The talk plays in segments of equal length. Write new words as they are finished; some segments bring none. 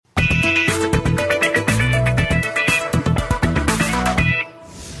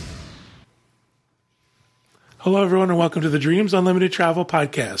Hello, everyone, and welcome to the Dreams Unlimited Travel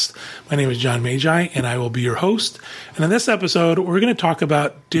Podcast. My name is John Magi, and I will be your host. And in this episode, we're going to talk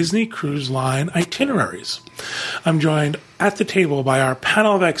about Disney Cruise Line itineraries. I'm joined at the table by our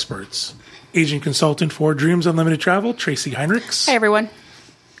panel of experts, agent consultant for Dreams Unlimited Travel, Tracy Heinrichs. Hi, everyone.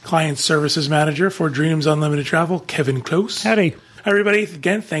 Client Services Manager for Dreams Unlimited Travel, Kevin Close. Howdy. Hi, everybody.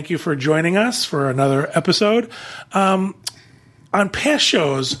 Again, thank you for joining us for another episode. On past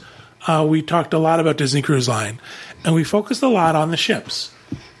shows, we talked a lot about Disney Cruise Line, and we focused a lot on the ships.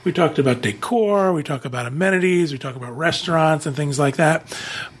 We talked about decor, we talked about amenities, we talked about restaurants and things like that.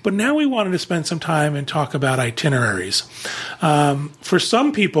 But now we wanted to spend some time and talk about itineraries. For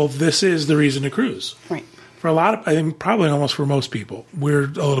some people, this is the reason to cruise. Right. For a lot of, I think probably almost for most people, we're a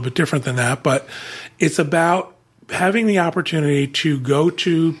little bit different than that, but it's about having the opportunity to go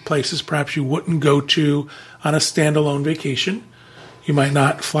to places perhaps you wouldn't go to on a standalone vacation. You might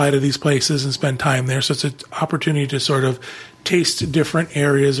not fly to these places and spend time there. So it's an opportunity to sort of taste different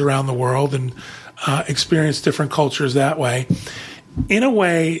areas around the world and experience different cultures that way in a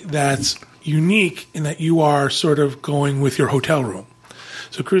way that's unique in that you are sort of going with your hotel room.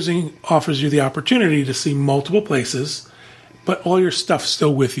 So cruising offers you the opportunity to see multiple places, but all your stuff's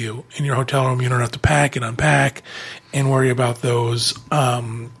still with you in your hotel room. You don't have to pack and unpack and worry about those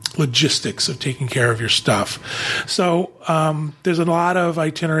logistics of taking care of your stuff. So there's a lot of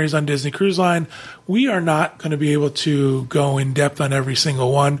itineraries on Disney Cruise Line. We are not going to be able to go in depth on every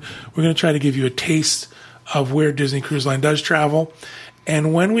single one. We're going to try to give you a taste of where Disney Cruise Line does travel.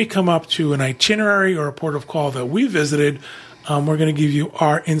 And when we come up to an itinerary or a port of call that we visited, we're going to give you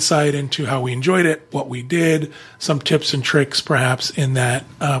our insight into how we enjoyed it, what we did, some tips and tricks perhaps in that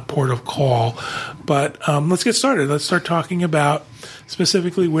port of call. But let's get started. Let's start talking about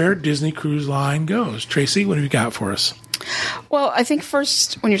specifically where Disney Cruise Line goes. Tracy, what have you got for us? Well, I think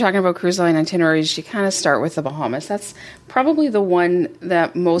first, when you're talking about cruise line itineraries, you kind of start with the Bahamas. That's probably the one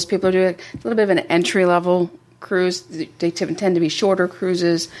that most people are doing. A little bit of an entry-level cruise. They tend to be shorter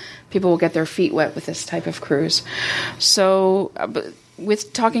cruises. People will get their feet wet with this type of cruise. So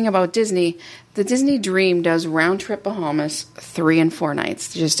with talking about Disney, the Disney Dream does round-trip Bahamas 3 and 4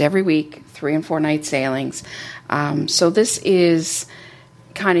 nights, just every week, 3 and 4 night sailings. So this is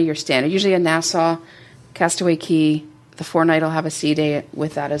kind of your standard. Usually a Nassau, Castaway Cay, the 4-night will have a sea day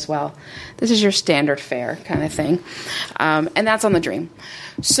with that as well. This is your standard fare kind of thing. And that's on the Dream.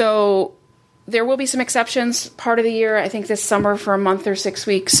 So there will be some exceptions part of the year. I think this summer for a month or 6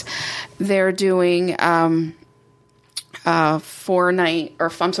 weeks, they're doing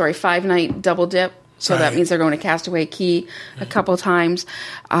 5-night double dip. So that means they're going to Castaway Cay a couple times.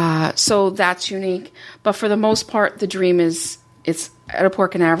 So that's unique. But for the most part, the Dream it's at a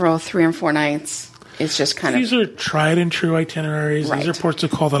Port Canaveral, 3 and 4 nights. It's just kind These are tried and true itineraries. Right. These are ports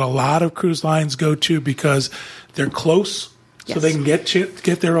of call that a lot of cruise lines go to because they're close. Yes. So they can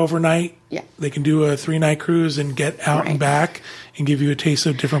get there overnight. Yeah. They can do a 3-night cruise and get out and back and give you a taste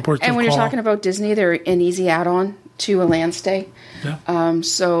of different ports of call. And when you're talking about Disney, they're an easy add-on to a land stay. Yeah.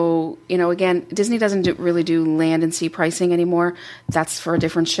 So, again, Disney doesn't really do land and sea pricing anymore. That's for a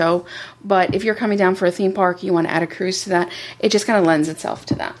different show. But if you're coming down for a theme park, you want to add a cruise to that, it just kind of lends itself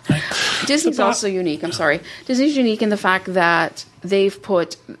to that. Right. Disney's also unique. I'm sorry. Disney's unique in the fact that they've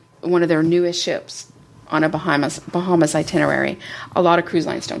put one of their newest ships on a Bahamas itinerary. A lot of cruise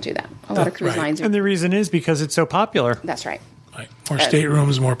lines don't do that. A lot of cruise lines. And the reason is because it's so popular. That's right. More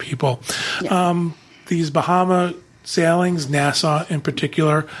staterooms, more people. Yeah. These Bahama sailings, Nassau in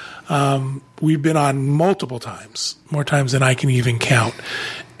particular, we've been on multiple times, more times than I can even count.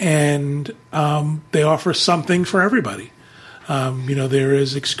 And they offer something for everybody. There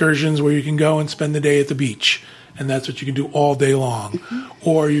is excursions where you can go and spend the day at the beach, and that's what you can do all day long. Mm-hmm.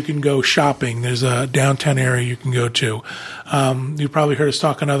 Or you can go shopping. There's a downtown area you can go to. You've probably heard us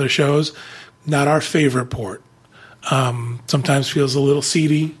talk on other shows. Not our favorite port. Sometimes feels a little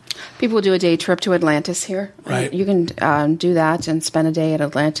seedy. People do a day trip to Atlantis here. Right. You can do that and spend a day at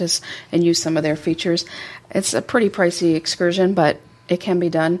Atlantis and use some of their features. It's a pretty pricey excursion, but it can be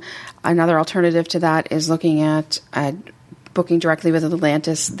done. Another alternative to that is looking at booking directly with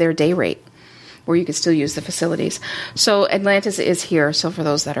Atlantis, their day rate, where you could still use the facilities. So Atlantis is here, so for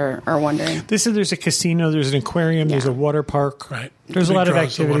those that are wondering. There's a casino, there's an aquarium, there's a water park. Right. There's a lot of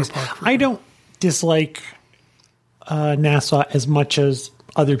activities. I don't dislike Nassau as much as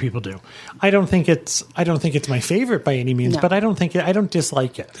other people do. I don't think it's my favorite by any means, but I don't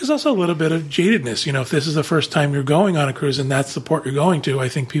dislike it. There's also a little bit of jadedness. If this is the first time you're going on a cruise and that's the port you're going to, I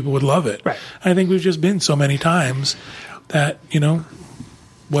think people would love it. Right. I think we've just been so many times that,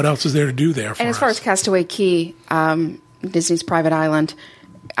 what else is there to do there for us? And as far as Castaway Cay, Disney's private island,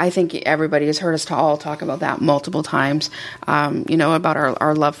 I think everybody has heard us all talk about that multiple times, about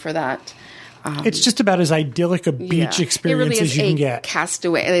our love for that. It's just about as idyllic a beach experience as you can get.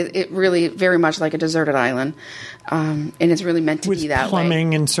 Castaway. It really very much like a deserted island, and it's really meant to with be that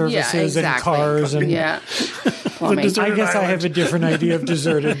plumbing way. And services and cars and plumbing. I guess I have a different idea of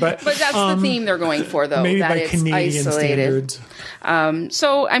deserted, but that's the theme they're going for, though. Maybe that by it's Canadian isolated. standards.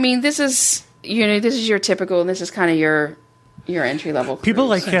 So I mean, this is your typical, and this is kind of your entry level cruise. People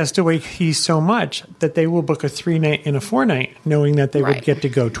like Castaway Key so much that they will book a 3-night and a 4-night knowing that they would get to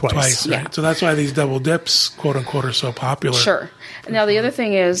go twice. Right? Yeah. So that's why these double dips, quote unquote, are so popular. Sure. Now, the other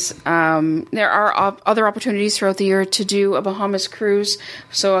thing is there are other opportunities throughout the year to do a Bahamas cruise.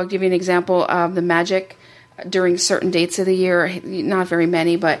 So I'll give you an example of the Magic during certain dates of the year, not very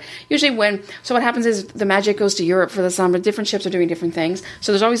many, but usually so what happens is the Magic goes to Europe for the summer, different ships are doing different things,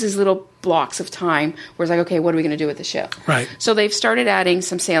 so there's always these little blocks of time where it's like, okay, what are we going to do with the ship? Right. So they've started adding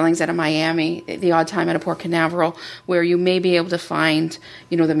some sailings out of Miami, the odd time out of Port Canaveral, where you may be able to find,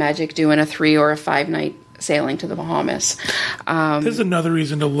 the Magic doing a 3 or a 5 night sailing to the Bahamas. There's another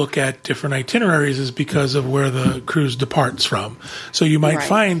reason to look at different itineraries is because of where the cruise departs from. So you might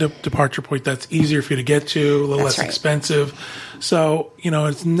find a departure point that's easier for you to get to, a little less expensive. So,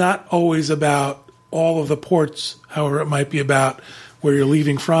 it's not always about all of the ports. However, it might be about where you're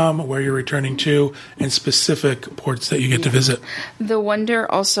leaving from, where you're returning to, and specific ports that you get to visit. The Wonder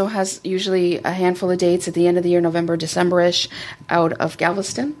also has usually a handful of dates at the end of the year, November, December-ish, out of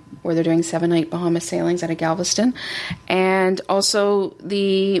Galveston, where they're doing 7-night Bahamas sailings out of Galveston. And also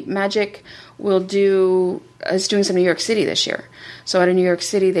the Magic is doing some New York City this year. So out of New York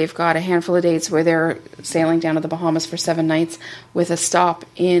City, they've got a handful of dates where they're sailing down to the Bahamas for 7 nights with a stop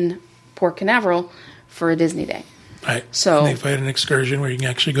in Port Canaveral for a Disney day. Right. So they've had an excursion where you can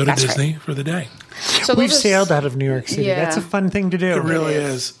actually go to Disney for the day. So we've sailed out of New York City. Yeah. That's a fun thing to do. It really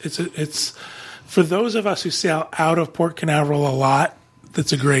is. It's for those of us who sail out of Port Canaveral a lot.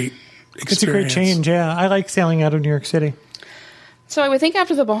 That's a great experience. It's a great change. Yeah, I like sailing out of New York City. So I would think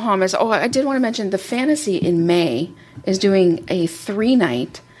after the Bahamas. Oh, I did want to mention the Fantasy in May is doing a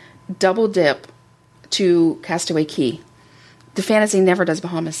 3-night double dip to Castaway Key. The Fantasy never does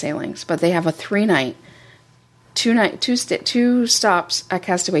Bahamas sailings, but they have a 3-night. Two stops at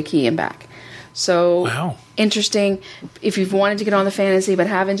Castaway Key and back. So interesting. If you've wanted to get on the Fantasy but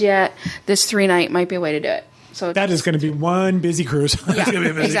haven't yet, this 3-night might be a way to do it. So that is going to be one busy cruise. Yeah,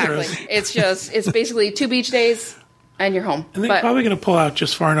 exactly. It's basically 2 beach days and you're home. And they're probably going to pull out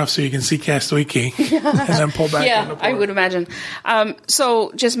just far enough so you can see Castaway Key and then pull back. Yeah, I would imagine.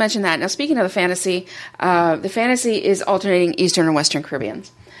 So just mention that. Now, speaking of the Fantasy is alternating Eastern and Western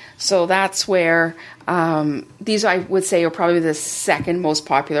Caribbeans. So that's where these, I would say, are probably the second most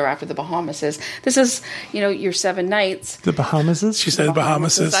popular after the Bahamas. This is, your 7 nights. The Bahamas? She said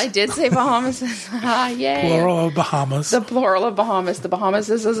Bahamas. I did say Bahamas. Yay. Plural of Bahamas. The plural of Bahamas. The Bahamas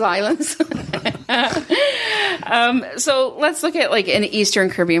is islands. So let's look at like an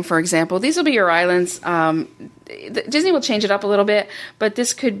Eastern Caribbean, for example. These will be your islands. Disney will change it up a little bit, but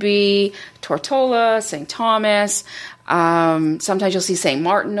this could be Tortola, St. Thomas. Sometimes you'll see St.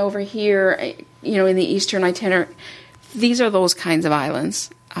 Martin over here, in the Eastern itinerary. These are those kinds of islands.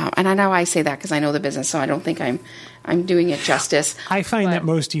 And I know I say that because I know the business, so I don't think I'm doing it justice. I find that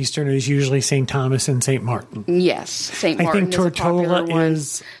most Eastern is usually St. Thomas and St. Martin. Yes, St. Martin. I think Tortola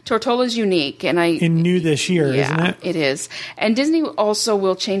is... Tortola's unique. And new this year, isn't it? It is. And Disney also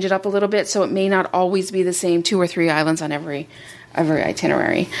will change it up a little bit, so it may not always be the same 2 or 3 islands on every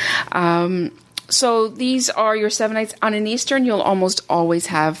itinerary. So these are your 7 nights. On an Eastern, you'll almost always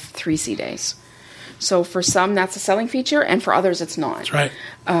have 3 sea days. So for some, that's a selling feature, and for others, it's not. That's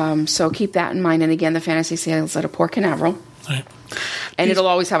right. So keep that in mind. And again, the Fantasy sails out of Port Canaveral. Right. And it'll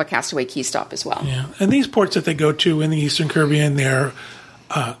always have a Castaway Key stop as well. Yeah. And these ports that they go to in the Eastern Caribbean, they're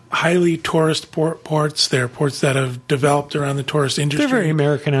highly tourist ports. They're ports that have developed around the tourist industry. They're very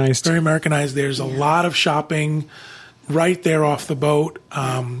Americanized. There's a lot of shopping right there off the boat.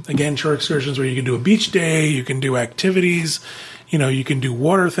 Again, short excursions where you can do a beach day, you can do activities, you can do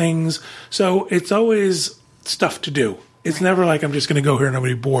water things. So it's always stuff to do. It's never like I'm just going to go here and I'm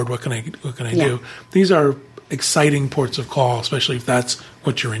going to be bored. What can I do? These are exciting ports of call, especially if that's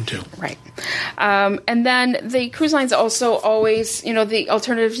what you're into. Right. And then the cruise lines also always, the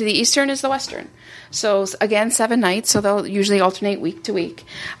alternative to the Eastern is the Western. So again, 7 nights, so they'll usually alternate week to week.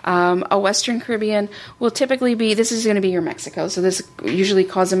 A Western Caribbean will typically be, this is going to be your Mexico. So this usually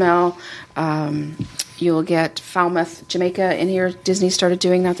Cozumel. You'll get Falmouth, Jamaica in here. Disney started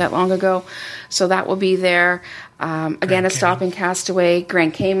doing that long ago. So that will be there. Again, a stop in Castaway.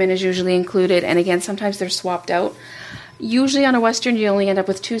 Grand Cayman is usually included. And again, sometimes they're swapped out. Usually on a Western, you only end up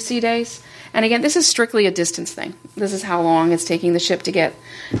with 2 sea days. And again, this is strictly a distance thing. This is how long it's taking the ship to get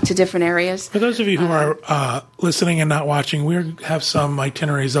to different areas. For those of you who are listening and not watching, we have some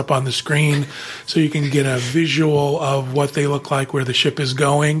itineraries up on the screen so you can get a visual of what they look like, where the ship is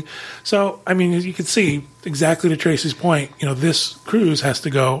going. So, I mean, as you can see, exactly to Tracy's point, this cruise has to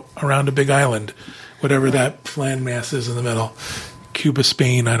go around a big island, whatever that landmass is in the middle. Cuba,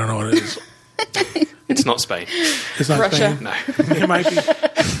 Spain, I don't know what it is. It's not Spain. It's not Russia. Spain? No. It might be.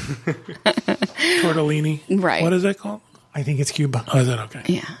 Tortellini. Right. What is that called? I think it's Cuba. Oh, is that okay?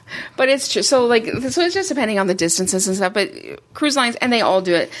 Yeah. But it's just, so it's just depending on the distances and stuff. But cruise lines, and they all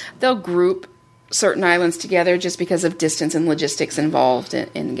do it, they'll group certain islands together just because of distance and logistics involved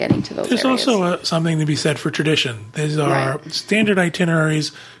in getting to those There's areas. also something to be said for tradition. These are standard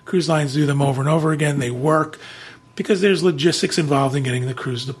itineraries. Cruise lines do them over and over again. They work. Because there's logistics involved in getting the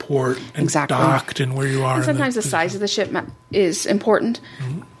cruise to port and docked and where you are. And sometimes the size of the ship is important.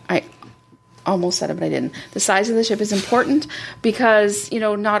 Mm-hmm. I almost said it, but I didn't. The size of the ship is important because,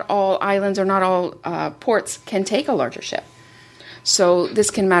 not all islands or not all ports can take a larger ship. So this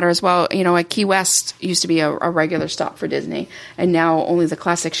can matter as well. At Key West used to be a regular stop for Disney, and now only the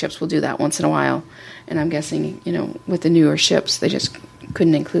classic ships will do that once in a while. And I'm guessing, with the newer ships, they just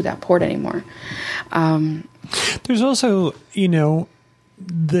couldn't include that port anymore. There's also,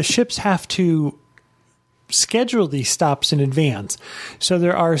 the ships have to schedule these stops in advance. So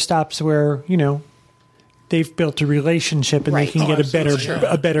there are stops where, they've built a relationship and they can get a better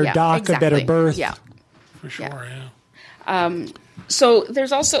dock, a better berth. Yeah. For sure, yeah. So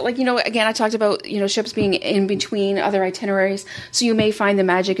there's also, again, I talked about, ships being in between other itineraries. So you may find the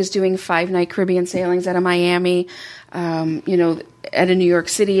Magic is doing 5-night Caribbean sailings out of Miami. At a New York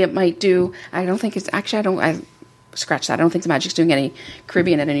City, it might do. I don't think it's actually. I scratch that. I don't think the Magic's doing any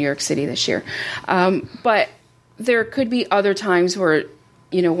Caribbean at a New York City this year. But there could be other times where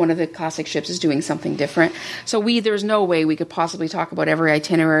one of the classic ships is doing something different. So there's no way we could possibly talk about every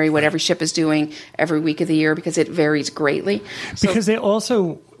itinerary, what every ship is doing every week of the year, because it varies greatly. Because they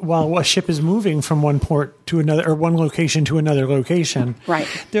also, while a ship is moving from one port to another, or one location to another location, right,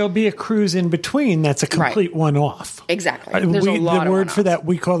 there'll be a cruise in between that's a complete one-off. Exactly. There's a lot the word of for that,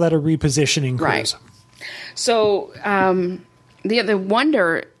 we call that a repositioning cruise. Right. So the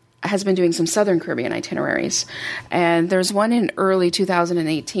Wonder has been doing some Southern Caribbean itineraries, and there's one in early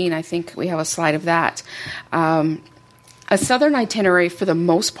 2018. I think we have a slide of that. A Southern itinerary, for the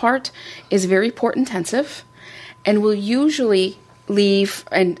most part, is very port intensive, and will usually leave,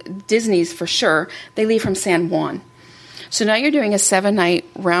 and Disney's for sure, they leave from San Juan. So now you're doing a 7-night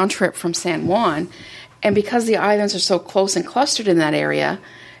round trip from San Juan, and because the islands are so close and clustered in that area,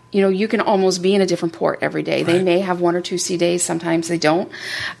 you can almost be in a different port every day. Right. They may have 1 or 2 sea days. Sometimes they don't.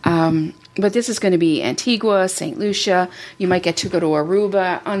 But this is going to be Antigua, St. Lucia. You might get to go to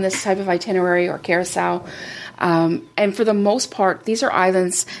Aruba on this type of itinerary, or Curacao. And for the most part, these are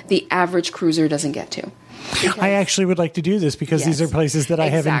islands the average cruiser doesn't get to. I actually would like to do this because these are places that I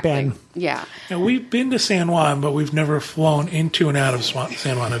haven't been. Yeah. Now, we've been to San Juan, but we've never flown into and out of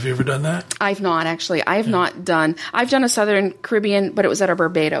San Juan. Have you ever done that? I've not, actually. I've done a Southern Caribbean, but it was out of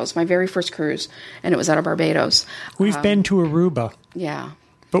Barbados, my very first cruise, and it was out of Barbados. We've been to Aruba. Yeah.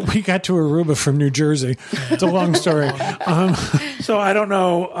 But we got to Aruba from New Jersey. It's a long story. So I don't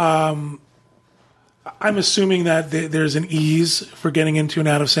know. I'm assuming that there's an ease for getting into and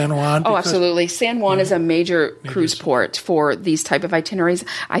out of San Juan. Oh, absolutely. San Juan is a major cruise port for these type of itineraries.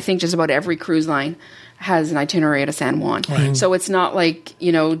 I think just about every cruise line has an itinerary to San Juan. Right. So it's not like,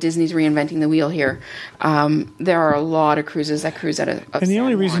 Disney's reinventing the wheel here. There are a lot of cruises that cruise out of And the San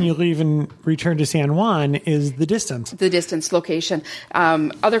only Juan. reason you leave and return to San Juan is the distance. The distance, location.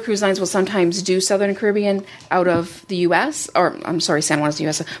 Other cruise lines will sometimes do Southern Caribbean out of the U.S., or I'm sorry, San Juan is the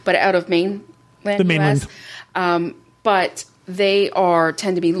U.S., but out of mainland the mainland. US. But they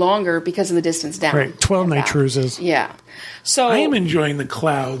tend to be longer because of the distance down. Right, 12-night cruises. Yeah. So I am enjoying the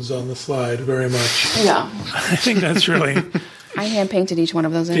clouds on the slide very much. Yeah. I think that's really... I hand-painted each one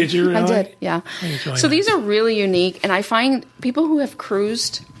of those in. Did you really? I did, yeah. So these are really unique, and I find people who have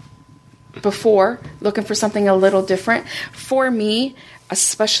cruised before looking for something a little different. For me,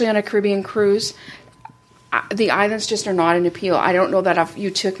 especially on a Caribbean cruise, the islands just are not an appeal. I don't know that if you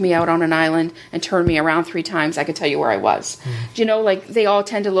took me out on an island and turned me around 3 times, I could tell you where I was. Mm. They all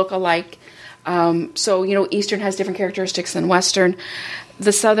tend to look alike. So, Eastern has different characteristics than Western.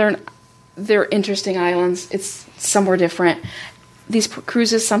 The Southern, they're interesting islands. It's somewhere different. These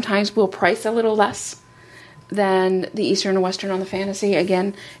cruises sometimes will price a little less than the Eastern and Western on the Fantasy.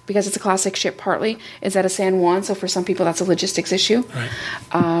 Again, because it's a classic ship partly. It's at a San Juan, so for some people that's a logistics issue.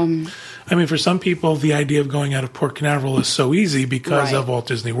 Right. I mean, for some people, the idea of going out of Port Canaveral is so easy because of Walt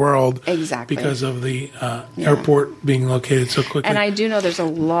Disney World. Exactly. Because of the airport being located so quickly. And I do know there's a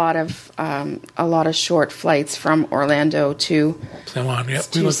lot of short flights from Orlando to San Juan. Yep.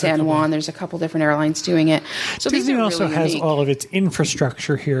 To San Juan. There's a couple different airlines doing it. So Disney really also has unique. all of its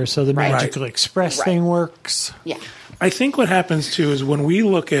infrastructure here, so the Magical Express thing works. Yeah. I think what happens too is when we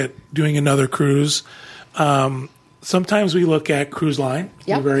look at doing another cruise, sometimes we look at cruise line.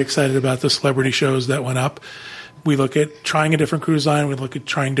 Yep. We're very excited about the celebrity shows that went up. We look at trying a different cruise line. We look at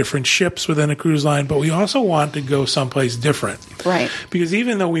trying different ships within a cruise line, but we also want to go someplace different. Right. Because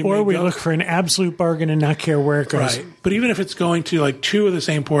even though we look for an absolute bargain and not care where it goes. Right. But even if it's going to like two of the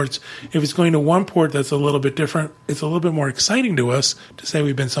same ports, if it's going to one port that's a little bit different, it's a little bit more exciting to us to say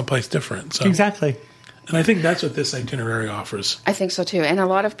we've been someplace different. So, exactly. And I think that's what this itinerary offers. I think so too. And a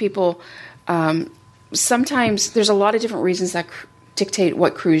lot of people, sometimes there's a lot of different reasons that dictate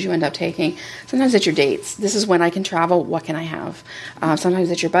what cruise you end up taking. Sometimes it's your dates. This is when I can travel. What can I have?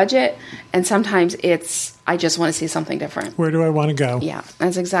 Sometimes it's your budget. And sometimes it's, I just want to see something different. Where do I want to go? Yeah,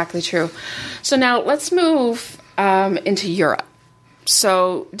 that's exactly true. So now let's move into Europe.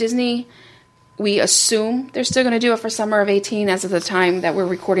 So Disney, we assume they're still going to do it for summer of 18. As of the time that we're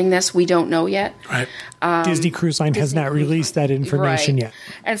recording this, we don't know yet. Right. Disney Cruise Line has not released that information yet.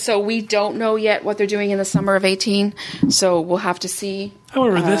 And so we don't know yet what they're doing in the summer of 18. So we'll have to see.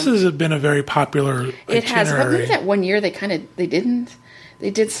 However, this has been a very popular itinerary. It has. But maybe that one year they didn't. They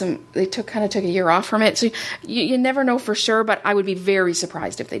took a year off from it. So you never know for sure, but I would be very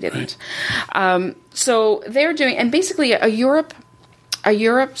surprised if they didn't. Right. So they're doing, and basically a Europe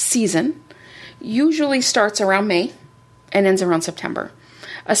season usually starts around May and ends around September,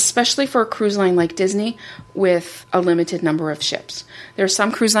 especially for a cruise line like Disney with a limited number of ships. There are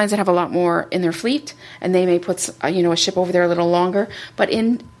some cruise lines that have a lot more in their fleet, and they may put a ship over there a little longer. But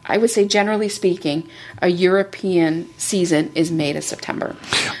I would say, generally speaking, a European season is May to September.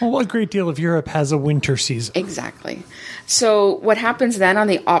 Well, a great deal of Europe has a winter season. Exactly. So what happens then on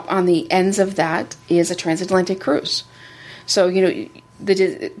the ends of that is a transatlantic cruise. So,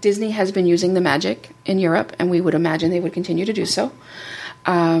 Disney has been using the Magic in Europe, and we would imagine they would continue to do so.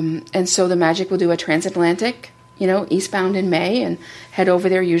 And so the Magic will do a transatlantic, eastbound in May and head over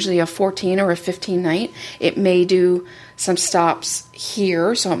there, usually a 14 or a 15 night. It may do some stops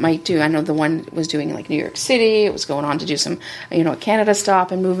here. So it might do, I know the one was doing like New York City. It was going on to do some, a Canada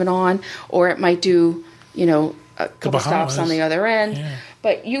stop and moving on. Or it might do, a couple stops on the other end. Yeah.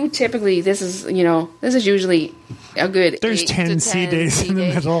 But this is usually a good. There's 10 sea days in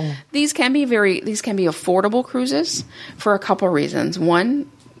the middle. These can be affordable cruises for a couple of reasons. One,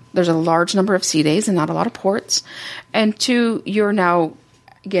 there's a large number of sea days and not a lot of ports. And two, you're now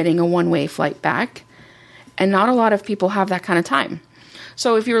getting a one-way flight back. And not a lot of people have that kind of time.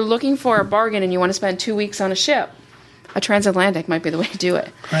 So if you're looking for a bargain and you want to spend 2 weeks on a ship, a transatlantic might be the way to do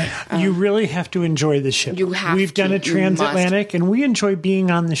it. Right. You really have to enjoy the ship. We've done a transatlantic, and we enjoy being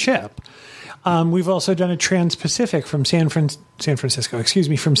on the ship. We've also done a trans-Pacific from from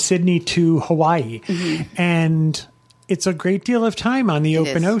Sydney to Hawaii. Mm-hmm. And it's a great deal of time on the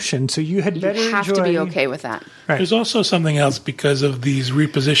open ocean, so you had better have to be okay with that. Right. There's also something else because of these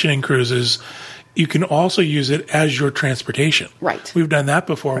repositioning cruises. You can also use it as your transportation. Right. We've done that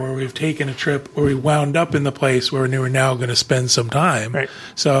before where we've taken a trip where we wound up in the place where we were now going to spend some time. Right.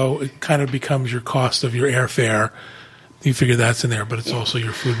 So it kind of becomes your cost of your airfare. You figure that's in there, but it's also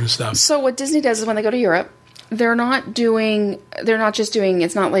your food and stuff. So what Disney does is when they go to Europe, it's not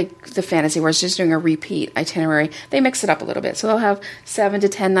like the fantasy where it's just doing a repeat itinerary. They mix it up a little bit. So they'll have 7 to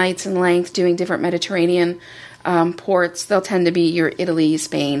 10 nights in length doing different Mediterranean ports. They'll tend to be your Italy,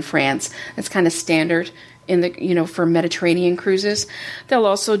 Spain, France. That's kind of standard in the for Mediterranean cruises. They'll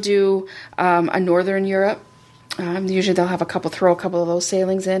also do a Northern Europe. Usually they'll have throw a couple of those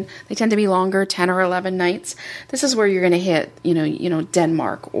sailings in. They tend to be longer, 10 or 11 nights. This is where you're going to hit,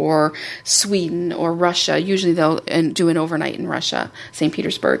 Denmark or Sweden or Russia. Usually they'll do an overnight in Russia, St.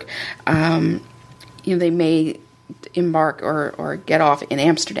 Petersburg. They may embark or get off in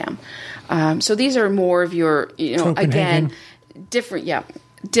Amsterdam. So these are more of your, again,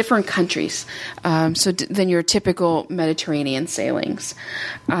 different countries. Than your typical Mediterranean sailings.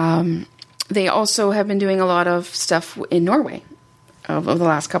 They also have been doing a lot of stuff in Norway over the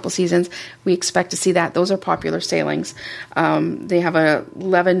last couple seasons. We expect to see that. Those are popular sailings. They have a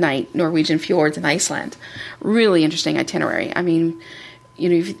 11-night Norwegian fjords in Iceland. Really interesting itinerary. I mean,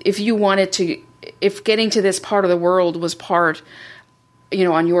 if you wanted to, if getting to this part of the world was part,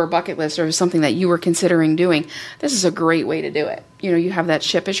 on your bucket list or something that you were considering doing, this is a great way to do it. You have that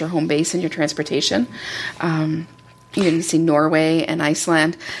ship as your home base and your transportation. You can see Norway and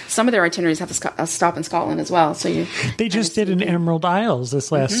Iceland. Some of their itineraries have a stop in Scotland as well. So they just did an Emerald Isles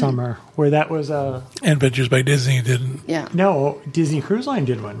this last summer, where that was a Adventures by Disney didn't. Yeah. No, Disney Cruise Line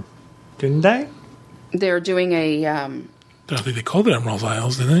did one, didn't they? They're doing a. I don't think they called it Emerald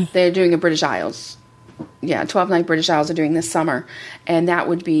Isles, did they? They're doing a British Isles. Yeah, 12-night British Isles are doing this summer, and that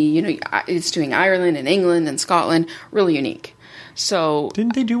would be it's doing Ireland and England and Scotland, really unique. So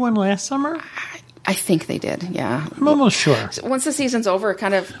didn't they do one last summer? I think they did, yeah. I'm almost sure. So once the season's over, it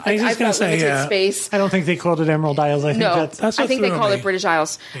kind of... I was just going to say, space. I don't think they called it Emerald Isles. I think they call it British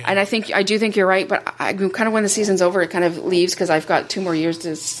Isles. Yeah. And I do think you're right, but I kind of when the season's over, it kind of leaves because I've got 2 more years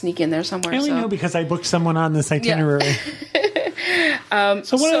to sneak in there somewhere. I only know because I booked someone on this itinerary. Yeah.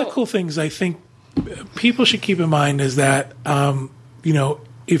 So one of the cool things I think people should keep in mind is that,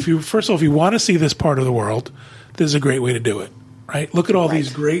 if you want to see this part of the world, this is a great way to do it. Right? Look at all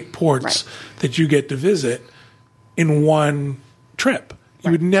these great ports that you get to visit in one trip.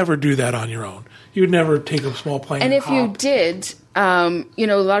 You would never do that on your own. You would never take a small plane. And if you did, a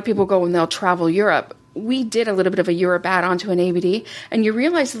lot of people go and they'll travel Europe. We did a little bit of a Europe add-on to an ABD, and you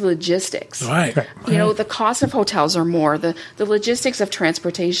realize the logistics. Right. The cost of hotels are more. The logistics of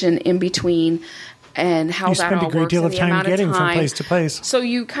transportation in between and how that all works. You spend a great deal of time getting from place to place. So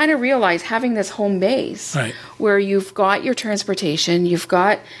you kind of realize having this home base where you've got your transportation, you've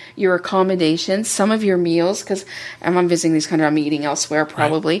got your accommodations, some of your meals, because I'm visiting these countries, I'm eating elsewhere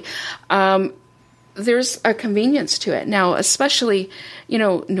probably. Right. There's a convenience to it. Now, especially,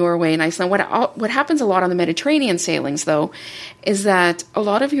 Norway and Iceland, what happens a lot on the Mediterranean sailings, though, is that a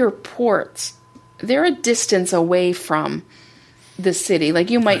lot of your ports, they're a distance away from the city. Like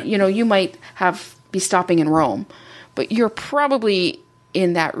you might, you might be stopping in Rome, but you're probably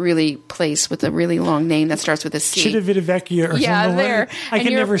in that really place with a really long name that starts with a C. Civitavecchia or something there. I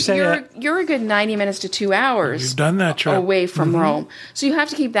can never say it. You're a good 90 minutes to 2 hours. You've done that trip. Away from Rome. So you have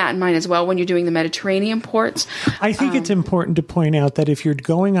to keep that in mind as well when you're doing the Mediterranean ports. I think it's important to point out that if you're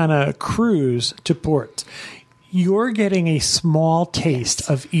going on a cruise to ports, you're getting a small taste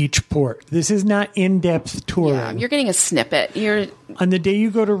of each port. This is not in-depth touring. Yeah, you're getting a snippet. On the day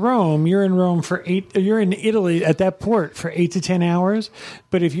you go to Rome, you're in Rome you're in Italy at that port for 8 to 10 hours.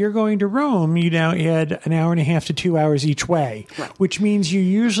 But if you're going to Rome, you had an hour and a half to 2 hours each way, which means you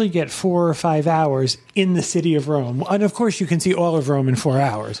usually get 4 or 5 hours in the city of Rome. And of course, you can see all of Rome in 4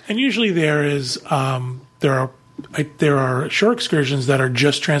 hours. And usually there are shore excursions that are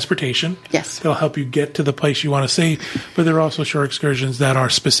just transportation. Yes. They'll help you get to the place you want to see, but there are also shore excursions that are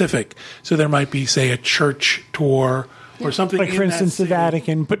specific. So there might be, say, a church tour or something. Like, for instance, the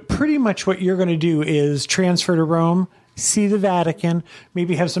Vatican. But pretty much what you're going to do is transfer to Rome, see the Vatican,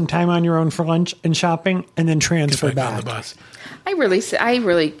 maybe have some time on your own for lunch and shopping, and then transfer back. On the bus. I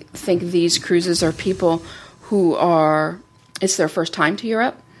really think these cruises are people who it's their first time to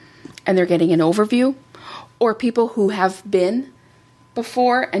Europe, and they're getting an overview. Or people who have been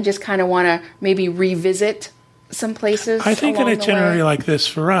before and just kind of want to maybe revisit some places. I think an itinerary like this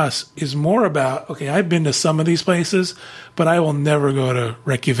for us is more about, okay, I've been to some of these places, but I will never go to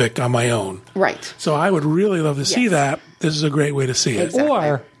Reykjavik on my own. Right. So I would really love to see that. This is a great way to see it. Exactly.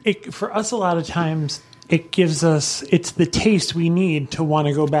 Or for us, a lot of times, it's the taste we need to want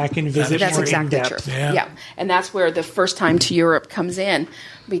to go back and visit That's more exactly in-depth. true. Yeah. And that's where the first time to Europe comes in,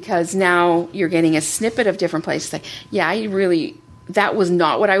 because now you're getting a snippet of different places. Like, that was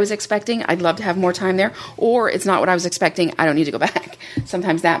not what I was expecting. I'd love to have more time there. Or it's not what I was expecting. I don't need to go back.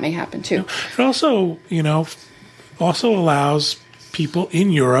 Sometimes that may happen too. It also, allows people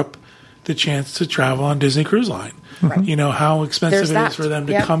in Europe the chance to travel on Disney Cruise Line. Right. How expensive it is for them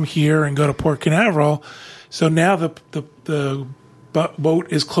to come here and go to Port Canaveral. So now the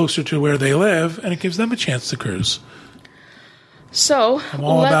boat is closer to where they live, and it gives them a chance to cruise. So I'm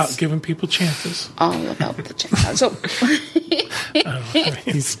all about giving people chances. All about the chance. So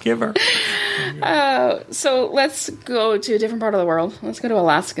he's giver. So let's go to a different part of the world. Let's go to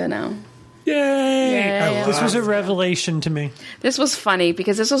Alaska now. Yay! This was a revelation to me. This was funny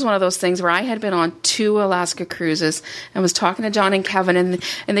because this was one of those things where I had been on 2 Alaska cruises and was talking to John and Kevin, and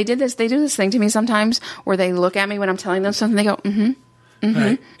they do this thing to me sometimes where they look at me when I'm telling them something, they go,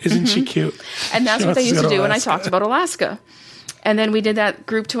 Right. Isn't she cute? And that's what they used to do when I talked about Alaska. And then we did that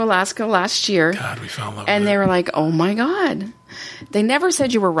group to Alaska last year. God, we fell in love and with they were like, oh my God. They never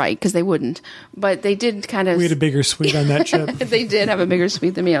said you were right because they wouldn't, but they did kind of. We had a bigger suite on that trip. They did have a bigger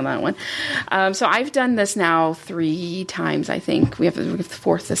suite than me on that one. So I've done this now 3 times, I think. We have the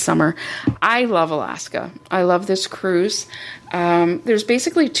 4th this summer. I love Alaska. I love this cruise. There's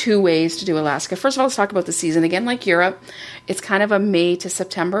basically 2 ways to do Alaska. First of all, let's talk about the season. Again, like Europe, it's kind of a May to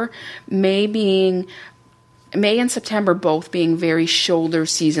September. May being May and September both being very shoulder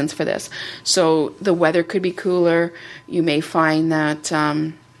seasons for this. So the weather could be cooler. You may find that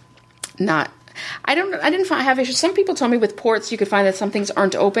I didn't have issues. Some people told me with ports you could find that some things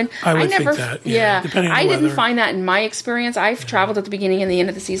aren't open. I would think that. Yeah. Depending on I the didn't weather. find that in my experience. I've traveled at the beginning and the end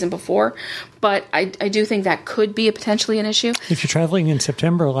of the season before, but I do think that could be potentially an issue. If you're traveling in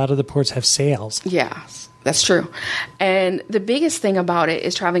September, a lot of the ports have sales. Yeah, that's true. And the biggest thing about it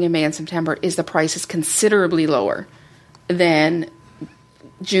is traveling in May and September is the price is considerably lower than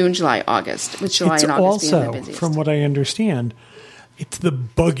June, July, August, with July It's and August being the also, busiest. from what I understand, it's the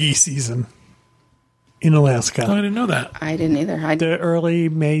buggy season in Alaska. Oh, I didn't know that. I didn't either. The early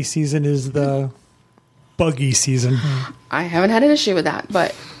May season is the buggy season. I haven't had an issue with that,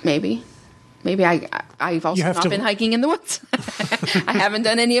 but maybe I've also not been hiking in the woods. I haven't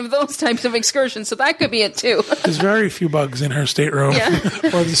done any of those types of excursions, so that could be it too. There's very few bugs in her stateroom. Yeah.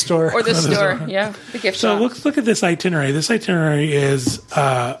 Or the store. Or the store. Yeah, the gift So shop. look at this itinerary. This itinerary is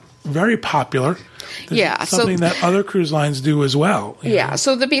very popular. Yeah, Something that other cruise lines do as well. Yeah,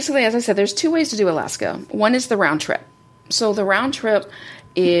 so basically, as I said, there's two ways to do Alaska. One is the round trip. So the round trip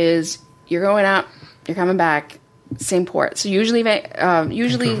is you're going out, you're coming back, same port. So usually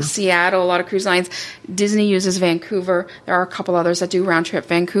Seattle, a lot of cruise lines. Disney uses Vancouver. There are a couple others that do round trip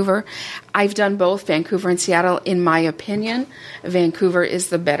Vancouver. I've done both Vancouver and Seattle. In my opinion, Vancouver is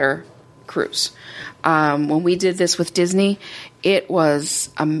the better cruise. When we did this with Disney, it was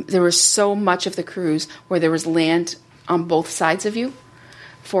there was so much of the cruise where there was land on both sides of you.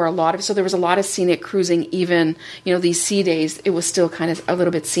 So there was a lot of scenic cruising. Even these sea days, it was still kind of a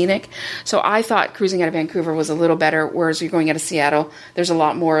little bit scenic. So I thought cruising out of Vancouver was a little better, whereas you're going out of Seattle, there's a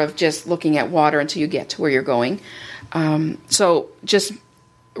lot more of just looking at water until you get to where you're going. So just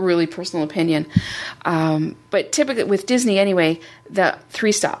really personal opinion. But typically with Disney anyway, the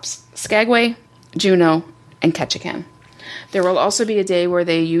 3 stops: Skagway, Juneau, and Ketchikan. There will also be a day where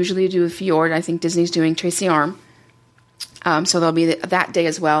they usually do a fjord. I think Disney's doing Tracy Arm. So there'll be that day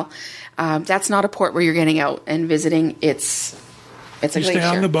as well. That's not a port where you're getting out and visiting. It's a glacier. You stay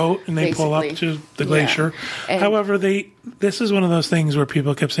on the boat and they pull up to the glacier. Yeah. However, this is one of those things where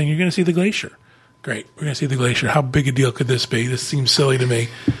people kept saying, you're going to see the glacier. Great, we're going to see the glacier. How big a deal could this be? This seems silly to me.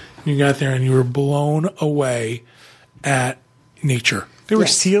 You got there and you were blown away at nature. There were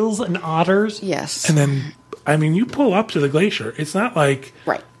seals and otters. Yes. And then, you pull up to the glacier. It's not like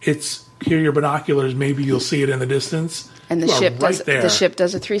it's here your binoculars. Maybe you'll see it in the distance. And the ship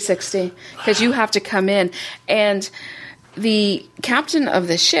does a 360 because you have to come in. And the captain of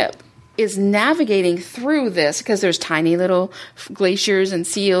the ship is navigating through this because there's tiny little glaciers and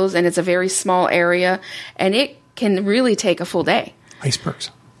seals, and it's a very small area. And it can really take a full day.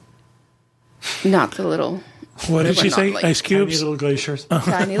 Icebergs. Not the little... What did she say? Ice cubes? Tiny little glaciers.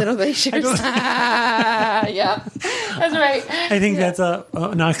 Tiny little glaciers. Yeah, that's right. I think that's an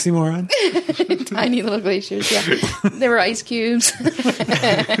oxymoron. Tiny little glaciers, yeah. There were ice cubes.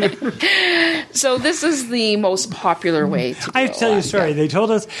 So this is the most popular way to do I have to tell you a story. They told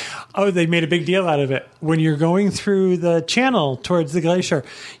us, they made a big deal out of it. When you're going through the channel towards the glacier,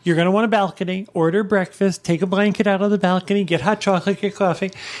 you're going to want a balcony, order breakfast, take a blanket out of the balcony, get hot chocolate, get coffee.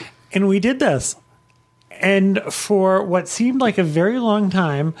 And we did this. And for what seemed like a very long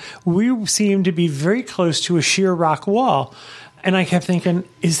time, we seemed to be very close to a sheer rock wall. And I kept thinking,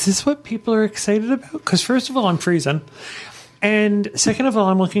 is this what people are excited about? Because first of all, I'm freezing. And second of all,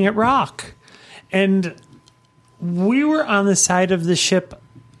 I'm looking at rock. And we were on the side of the ship.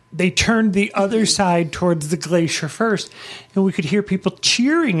 They turned the other side towards the glacier first. And we could hear people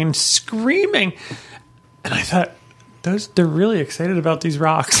cheering and screaming. And I thought, they're really excited about these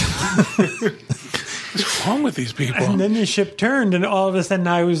rocks. What's wrong with these people? And then the ship turned, and all of a sudden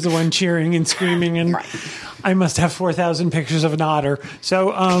I was the one cheering and screaming, and I must have 4,000 pictures of an otter.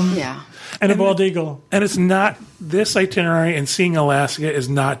 So, and a bald eagle. And it's not, this itinerary and seeing Alaska is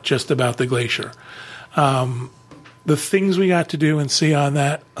not just about the glacier. The things we got to do and see on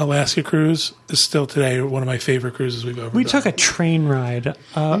that Alaska cruise is still today one of my favorite cruises we've ever done. We took a train ride.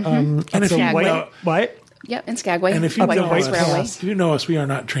 And if you what? Yep, in Skagway. And if you know us, Railway. if you know us, we are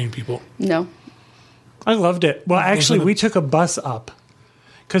not trained people. No. I loved it. Well, actually, we took a bus up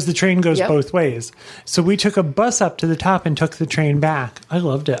because the train goes both ways. So we took a bus up to the top and took the train back. I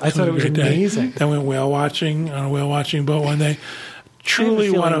loved it. I thought it was amazing. Then went whale watching on a whale watching boat one day. Truly,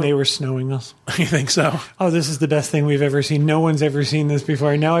 they were snowing us. You think so? Oh, this is the best thing we've ever seen. No one's ever seen this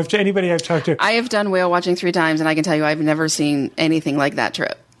before. Now, anybody I've talked to, I have done whale watching 3 times, and I can tell you I've never seen anything like that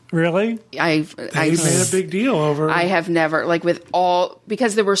trip. Really? They made a big deal over. I have never, like,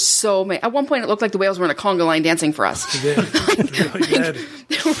 because there were so many. At one point, it looked like the whales were in a conga line dancing for us. They did. They really did.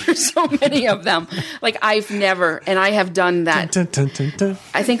 There were so many of them. Like, I've never, and I have done that. Dun, dun, dun, dun.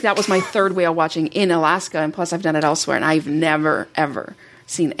 I think that was my third whale watching in Alaska, and plus I've done it elsewhere, and I've never, ever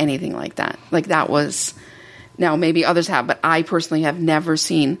seen anything like that. Like, that was, now maybe others have, but I personally have never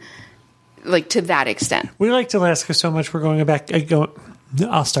seen, like, to that extent. We liked Alaska so much, we're going back.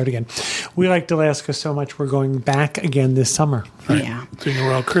 I'll start again. We liked Alaska so much, we're going back again this summer. Right. Yeah. Doing a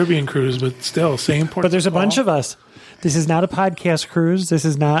Royal Caribbean cruise, but still, same port. But there's a bunch of us. This is not a podcast cruise. This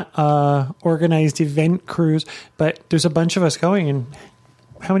is not a organized event cruise. But there's a bunch of us going. And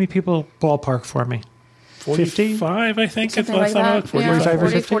how many people ballpark for me? 50? 45, I think. Something It's last like time I that. looked. 45 Yeah, or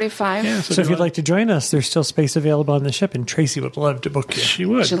 40, 50. 45. Yeah, So if you'd like to join us, there's still space available on the ship. And Tracy would love to book you. She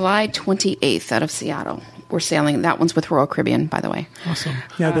would. July 28th out of Seattle. We're sailing. That one's with Royal Caribbean, by the way. Awesome.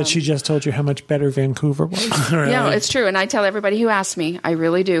 Now that she just told you how much better Vancouver was. Really? Yeah, it's true. And I tell everybody who asks me, I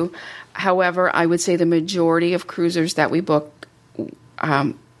really do. However, I would say the majority of cruisers that we book,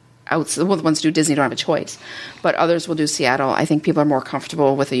 the ones who do Disney don't have a choice, but others will do Seattle. I think people are more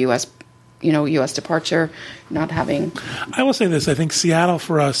comfortable with a U.S. departure, not having. I will say this. I think Seattle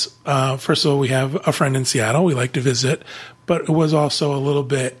for us, first of all, we have a friend in Seattle. We like to visit, but it was also a little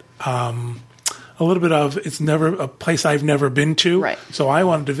bit of, it's never a place I've never been to. Right. So I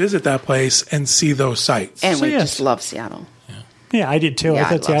wanted to visit that place and see those sites. And So, we yes. just love Seattle. Yeah, I did too. Yeah, I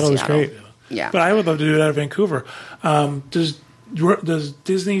thought love Seattle was great. Yeah. But I would love to do that at Vancouver. Does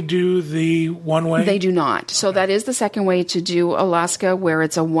Disney do the one-way? They do not. So that is the second way to do Alaska, where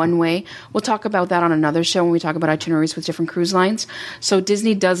it's a one-way. We'll talk about that on another show when we talk about itineraries with different cruise lines. So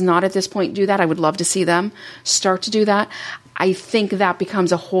Disney does not at this point do that. I would love to see them start to do that. I think that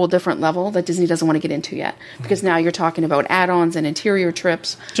becomes a whole different level that Disney doesn't want to get into yet, because now you're talking about add-ons and interior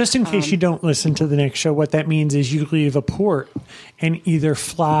trips. Just in case you don't listen to the next show, what that means is you leave a port and either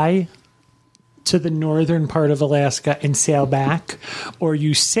fly to the northern part of Alaska and sail back, or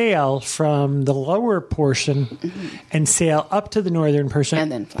you sail from the lower portion and sail up to the northern portion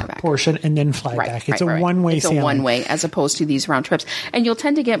And then fly back. and then fly back. It's a one-way It's sailing. a one-way as opposed to these round trips. And you'll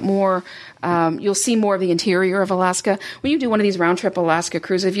tend to get more, you'll see more of the interior of Alaska. When you do one of these round-trip Alaska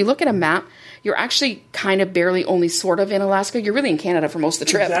cruises, if you look at a map, you're actually kind of barely only sort of in Alaska. You're really in Canada for most of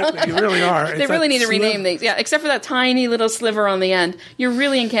the trip. Exactly. You really are. They really need to rename things. Yeah, except for that tiny little sliver on the end. You're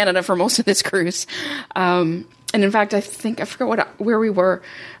really in Canada for most of this cruise. And in fact, I forgot where we were.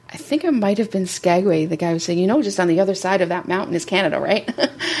 I think it might have been Skagway. The guy was saying, just on the other side of that mountain is Canada,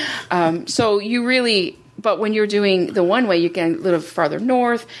 right? So you really, but when you're doing the one way, you get a little farther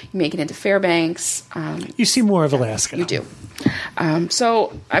north. You make it into Fairbanks. You see more of Alaska. You do.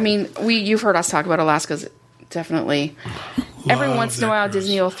 So, I mean, you've heard us talk about Alaska's definitely. Every once in a while, cruise.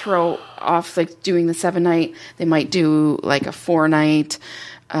 Disney will throw off, like, doing the 7-night. They might do, like, a 4-night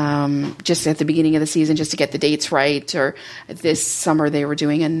just at the beginning of the season just to get the dates right. Or this summer, they were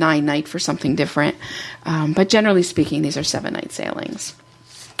doing a 9-night for something different. But generally speaking, these are 7-night sailings.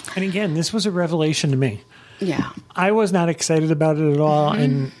 And again, this was a revelation to me. Yeah. I was not excited about it at all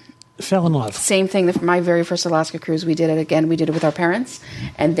and fell in love. Same thing. My very first Alaska cruise, we did it again. We did it with our parents,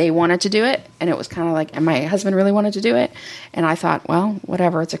 and they wanted to do it. And it was kind of like, and my husband really wanted to do it. And I thought, well,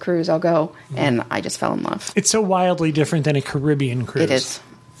 whatever, it's a cruise, I'll go. And I just fell in love. It's so wildly different than a Caribbean cruise. It is.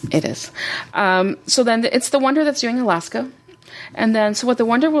 It is. So then it's the Wonder that's doing Alaska. And then, so what the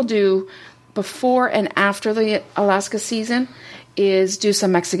Wonder will do before and after the Alaska season is do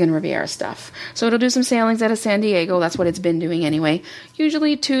some Mexican Riviera stuff. So it'll do some sailings out of San Diego. That's what it's been doing anyway.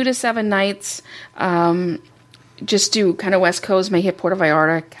 Usually 2 to 7 nights. Just do kind of West Coast, may hit Puerto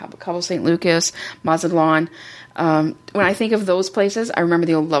Vallarta, Cabo St. Lucas, Mazatlan. When I think of those places, I remember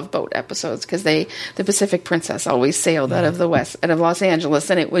the old Love Boat episodes, because the Pacific Princess always sailed out of out of Los Angeles,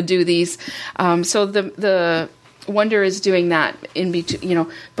 and it would do these. So the Wonder is doing that in between,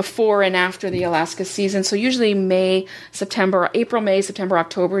 before and after the Alaska season. So usually April, May, September,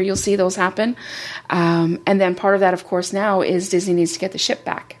 October, you'll see those happen. And then part of that, of course, now is Disney needs to get the ship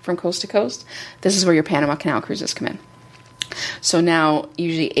back from coast to coast. This is where your Panama Canal cruises come in. So now,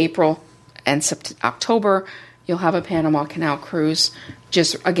 usually April and October, you'll have a Panama Canal cruise,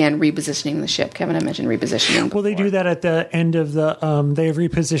 just, again, repositioning the ship. Kevin, I mentioned repositioning. Well, they do that at the end of the, they have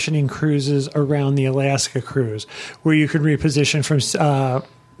repositioning cruises around the Alaska cruise, where you can reposition from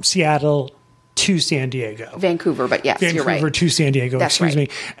Seattle to San Diego. Vancouver, but yes, you're right. Vancouver to San Diego, That's excuse me.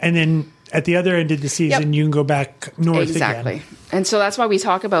 And then at the other end of the season, you can go back north again. And so that's why we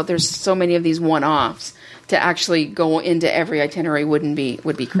talk about there's so many of these one-offs. To actually go into every itinerary would be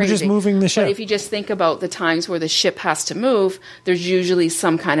crazy. We're just moving the ship. But if you just think about the times where the ship has to move, there's usually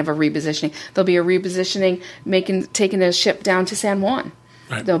some kind of a repositioning. There'll be a repositioning taking a ship down to San Juan.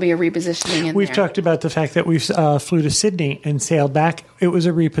 Right. There'll be a repositioning We've talked about the fact that we flew to Sydney and sailed back. It was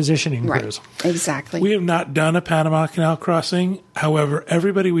a repositioning cruise. Exactly. We have not done a Panama Canal crossing. However,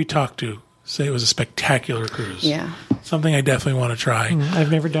 everybody we talked to say it was a spectacular cruise. Yeah. Something I definitely want to try.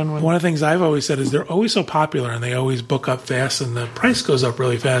 I've never done one. One of the things I've always said is they're always so popular and they always book up fast and the price goes up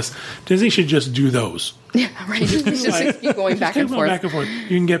really fast. Disney should just do those. Yeah, right. Just keep going back and forth. Back and forth.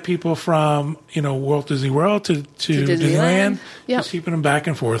 You can get people from Walt Disney World to Disneyland. Yep. Just keeping them back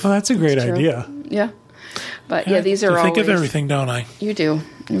and forth. Oh, that's a great idea. Yeah. But these are I think always... of everything, don't I? You do.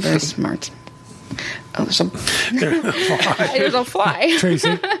 You're very smart. Oh, there's a fly.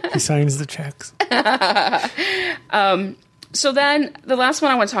 Tracy, he signs the checks. So then the last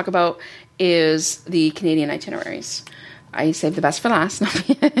one I want to talk about is the Canadian itineraries. I saved the best for last.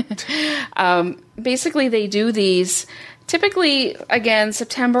 Basically, they do these typically, again,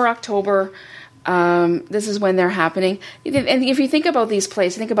 September, October. This is when they're happening. And if you think about these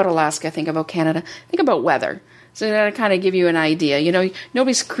places, think about Alaska, think about Canada, think about weather. So that'll kind of give you an idea.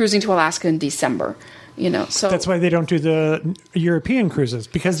 Nobody's cruising to Alaska in December. So that's why they don't do the European cruises,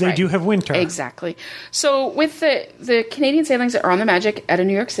 because they do have winter. Exactly. So with the Canadian sailings are on the Magic out of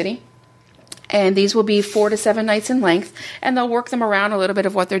New York City, and these will be 4 to 7 nights in length, and they'll work them around a little bit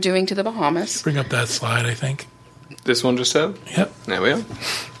of what they're doing to the Bahamas. Bring up that slide, I think. This one just said? Yep. There we are.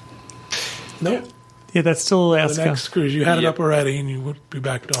 Nope. Yeah, that's still Alaska. The next cruise. You had it up already, and you would be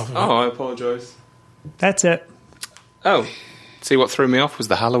backed off of it. Oh, I apologise. That's it. Oh. See, what threw me off was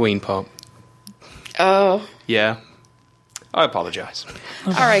the Halloween part. Oh. Yeah. I apologise.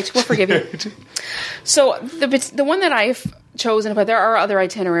 All right, we'll forgive you. So the one that I've chosen, but there are other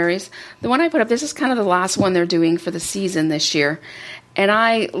itineraries. The one I put up, this is kind of the last one they're doing for the season this year. And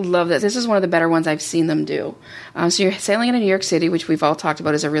I love that. This is one of the better ones I've seen them do. So you're sailing into New York City, which we've all talked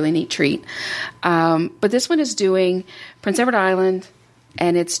about is a really neat treat. But this one is doing Prince Edward Island,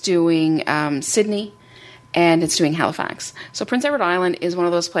 and it's doing Sydney, and it's doing Halifax. So Prince Edward Island is one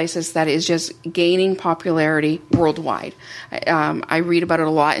of those places that is just gaining popularity worldwide. I read about it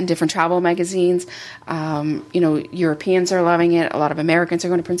a lot in different travel magazines. Europeans are loving it. A lot of Americans are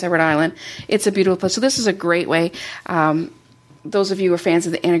going to Prince Edward Island. It's a beautiful place. So this is a great way. Those of you who are fans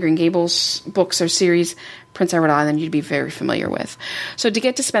of the Anne of Green Gables books or series, Prince Edward Island, you'd be very familiar with. So to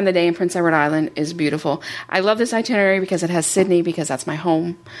get to spend the day in Prince Edward Island is beautiful. I love this itinerary because it has Sydney, because that's my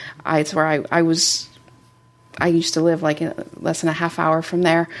home. It's where I used to live like less than a half hour from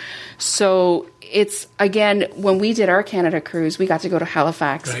there. So it's, again, when we did our Canada cruise, we got to go to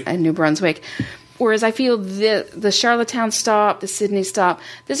Halifax and New Brunswick. Whereas I feel the Charlottetown stop, the Sydney stop,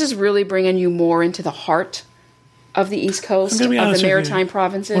 this is really bringing you more into the heart of the East Coast, of the Maritime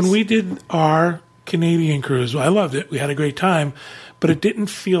provinces. When we did our Canadian cruise, I loved it. We had a great time. But it didn't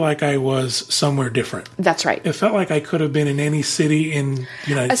feel like I was somewhere different. That's right. It felt like I could have been in any city in the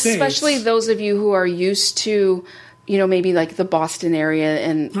United States. Especially those of you who are used to, maybe like the Boston area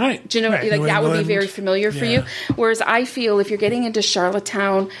and that would be very familiar for you. Whereas I feel if you're getting into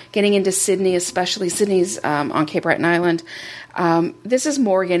Charlottetown, getting into Sydney, especially Sydney's on Cape Breton Island, this is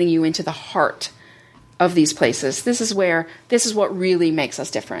more getting you into the heart of these places. This is what really makes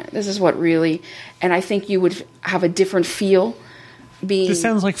us different. This is what really, and I think you would have a different feel. This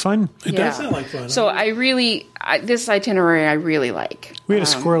sounds like fun. It does sound like fun. So this itinerary I really like. We had a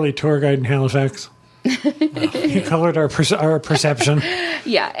squirrely tour guide in Halifax. He colored our perception.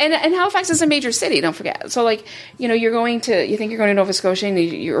 Yeah, and Halifax is a major city. Don't forget. So you think you're going to Nova Scotia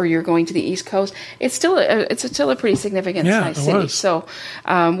or you're going to the East Coast. It's still a pretty significant size city. So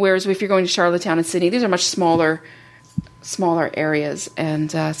whereas if you're going to Charlottetown and Sydney, these are much smaller areas.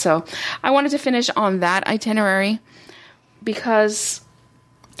 And so I wanted to finish on that itinerary. Because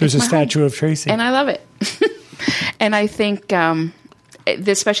there's a statue of Tracy. And I love it. And I think,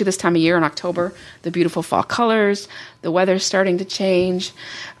 especially this time of year in October, the beautiful fall colors, the weather's starting to change.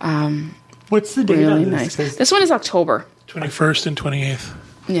 What's the date really on this? Nice. This one is October. 21st and 28th.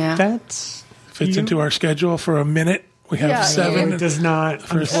 Yeah. That fits into our schedule for a minute. We have 7. No, it does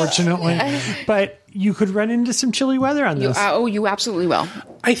not, unfortunately. But you could run into some chilly weather on this. You absolutely will.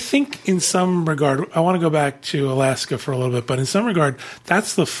 I think in some regard, I want to go back to Alaska for a little bit, but in some regard,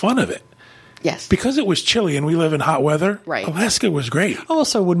 that's the fun of it. Yes. Because it was chilly and we live in hot weather, Alaska was great.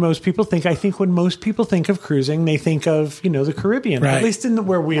 Also, when most people think of cruising, they think of, the Caribbean, at least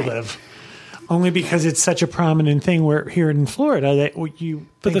where we live. Only because it's such a prominent thing where here in Florida that you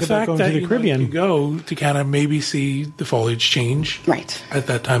But think the about fact going that to the Caribbean. You go to kind of maybe see the foliage change Right. at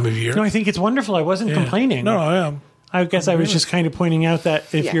that time of year. No, I think it's wonderful. I wasn't complaining. No, I am. I guess I was just kind of pointing out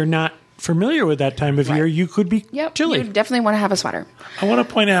that if you're not familiar with that time of year, you could be chilly. You definitely want to have a sweater. I want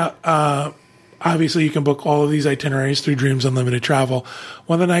to point out, obviously, you can book all of these itineraries through Dreams Unlimited Travel.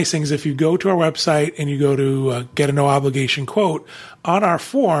 One of the nice things, if you go to our website and you go to get a no obligation quote, on our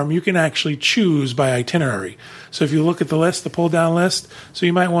form, you can actually choose by itinerary. So if you look at the list, the pull down list, so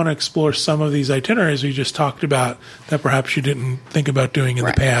you might want to explore some of these itineraries we just talked about that perhaps you didn't think about doing in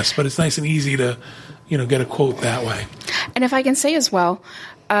the past. But it's nice and easy to, get a quote that way. And if I can say as well,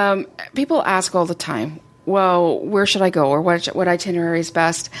 people ask all the time, well, where should I go, or what itinerary is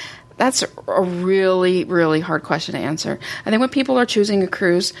best? That's a really, really hard question to answer. I think when people are choosing a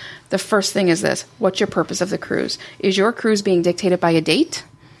cruise, the first thing is this: what's your purpose of the cruise? Is your cruise being dictated by a date?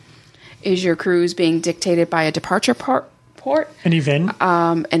 Is your cruise being dictated by a departure port? An event?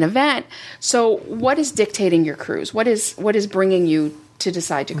 An event. So what is dictating your cruise? What is bringing you to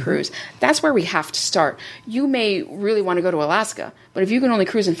decide to cruise? That's where we have to start. You may really want to go to Alaska, but if you can only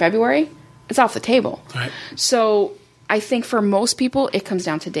cruise in February, it's off the table. Right. So I think for most people, it comes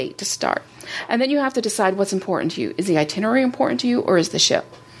down to date to start. And then you have to decide what's important to you. Is the itinerary important to you, or is the ship?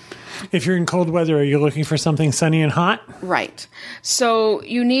 If you're in cold weather, are you looking for something sunny and hot? Right. So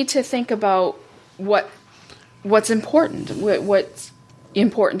you need to think about what's important, what's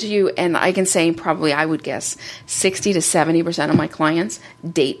important to you. And I can say probably, I would guess, 60 to 70% of my clients,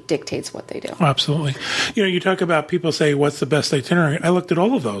 date dictates what they do. Absolutely. You talk about people say, what's the best itinerary? I looked at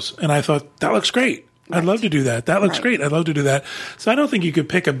all of those, and I thought, that looks great. I'd love to do that. That looks great. I'd love to do that. So I don't think you could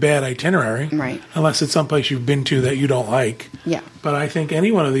pick a bad itinerary, unless it's someplace you've been to that you don't like. Yeah. But I think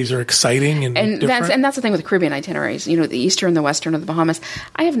any one of these are exciting and different. That's the thing with Caribbean itineraries. The Eastern, the Western, or the Bahamas.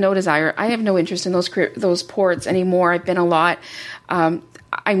 I have no desire. I have no interest in those ports anymore. I've been a lot. I'm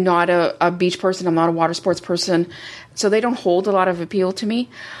not a beach person. I'm not a water sports person. So they don't hold a lot of appeal to me.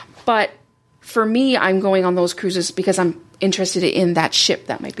 But for me, I'm going on those cruises because I'm interested in that ship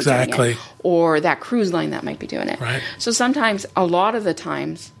that might be doing it, or that cruise line that might be doing it. Right. So sometimes, a lot of the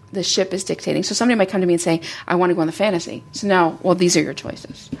times, the ship is dictating. So somebody might come to me and say, I want to go on the Fantasy. So now, these are your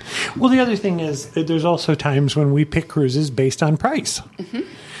choices. Well, the other thing is that there's also times when we pick cruises based on price. Mm-hmm.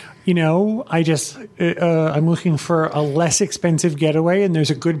 I'm looking for a less expensive getaway, and there's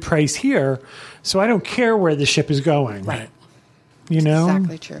a good price here, so I don't care where the ship is going. Right.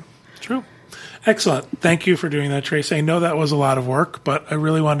 Exactly true. True. Excellent. Thank you for doing that, Tracy. I know that was a lot of work, but I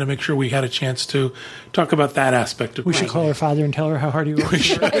really wanted to make sure we had a chance to talk about that aspect of We should call her father and tell her how hard he works.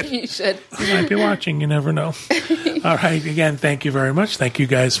 You should. You might be watching. You never know. All right. Again, thank you very much. Thank you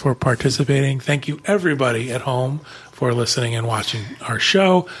guys for participating. Thank you, everybody at home, for listening and watching our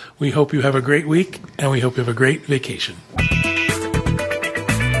show. We hope you have a great week, and we hope you have a great vacation.